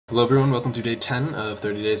Hello everyone, welcome to day 10 of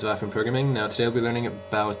 30 Days of iPhone Programming. Now today we'll be learning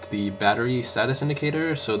about the battery status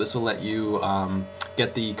indicator. So this will let you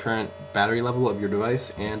get the current battery level of your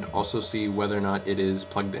device and also see whether or not it is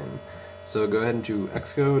plugged in. So go ahead and do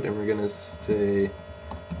Xcode, and we're going to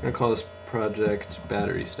call this project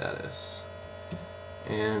battery status.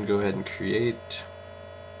 And go ahead and create.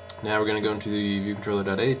 Now we're going to go into the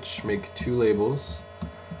viewcontroller.h, make two labels,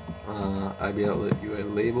 IB outlet UI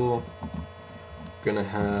label. Gonna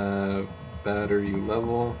have battery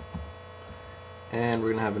level, and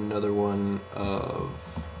we're gonna have another one of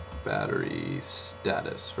battery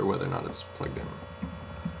status for whether or not it's plugged in.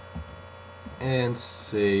 And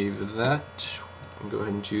save that. And go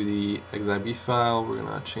ahead and do the xib file. We're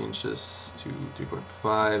gonna change this to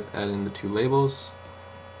 3.5, add in the two labels.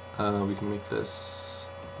 We can make this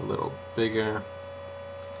a little bigger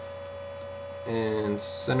and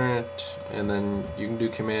center it, and then you can do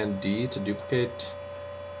Command D to duplicate,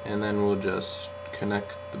 and then we'll just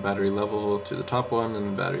connect the battery level to the top one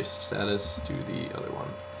and the battery status to the other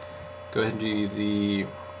one. Go ahead and do the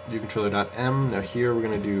viewcontroller.m. Now here we're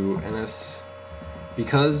going to do ns,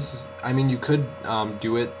 because you could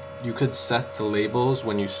do it. You could set the labels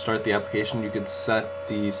when you start the application. You could set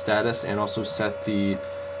the status and also set the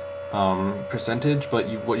percentage, but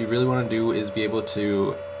what you really want to do is be able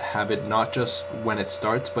to have it not just when it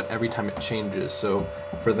starts, but every time it changes. So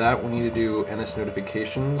for that, we need to do ns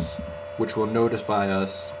notifications, which will notify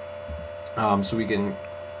us so we can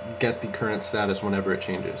get the current status whenever it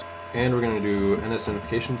changes. And we're going to do ns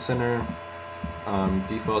notification center,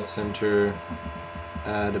 default center,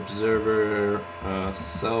 add observer,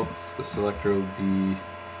 self. The selector will be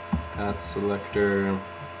at selector,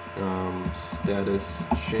 status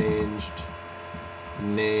changed,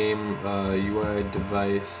 name, UI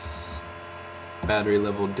device, battery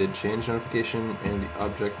level did change notification, and the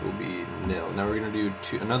object will be nil. Now we're going to do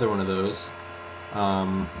another one of those,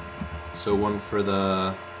 so one for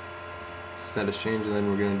the status change, and then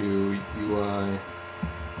we're going to do UI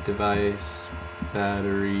device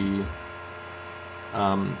battery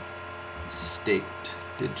state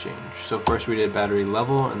did change. So first we did battery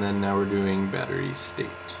level, and then now we're doing battery state.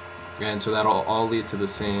 And so that'll all lead to the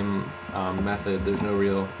same method. There's no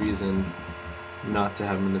real reason not to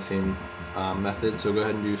have them in the same method. So go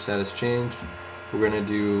ahead and do status change. We're going to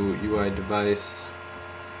do UI device.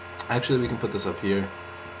 Actually, we can put this up here.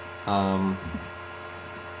 Go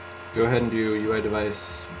ahead and do UI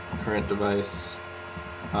device, current device,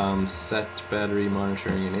 set battery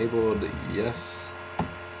monitoring enabled, yes.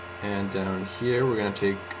 And down here we're going to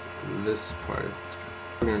take this part.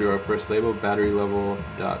 We're going to do our first label, battery level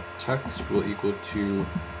dot text will equal to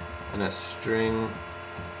ns string,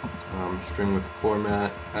 string with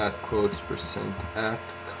format, at quotes, percent at,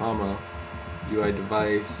 comma, UI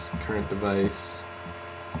device, current device,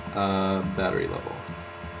 battery level.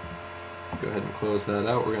 Go ahead and close that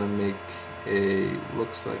out. We're going to make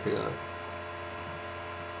looks like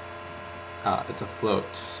it's a float.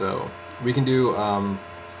 So we can do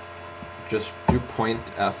just do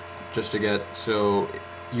point f just to get, so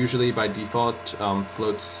usually by default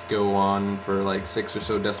floats go on for like 6 or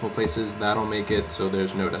so decimal places. That'll make it so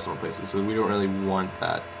there's no decimal places, so we don't really want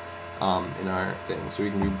that in our thing. So we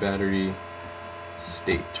can do battery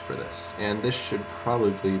state for this, and this should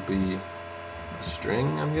probably be a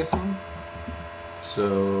string, I'm guessing.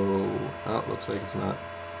 So it looks like it's not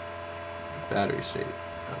battery state.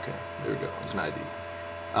 Okay, there we go, it's an ID.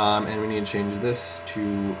 And we need to change this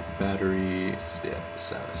to battery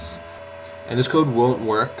status. And this code won't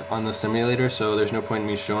work on the simulator, so there's no point in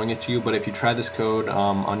me showing it to you, but if you try this code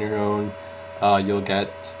on your own, you'll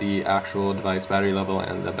get the actual device battery level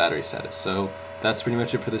and the battery status. So that's pretty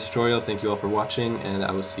much it for this tutorial. Thank you all for watching, and I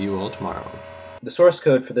will see you all tomorrow. The source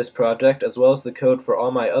code for this project, as well as the code for all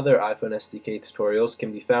my other iPhone SDK tutorials,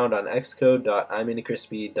 can be found on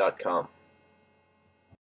xcode.iminichrispy.com.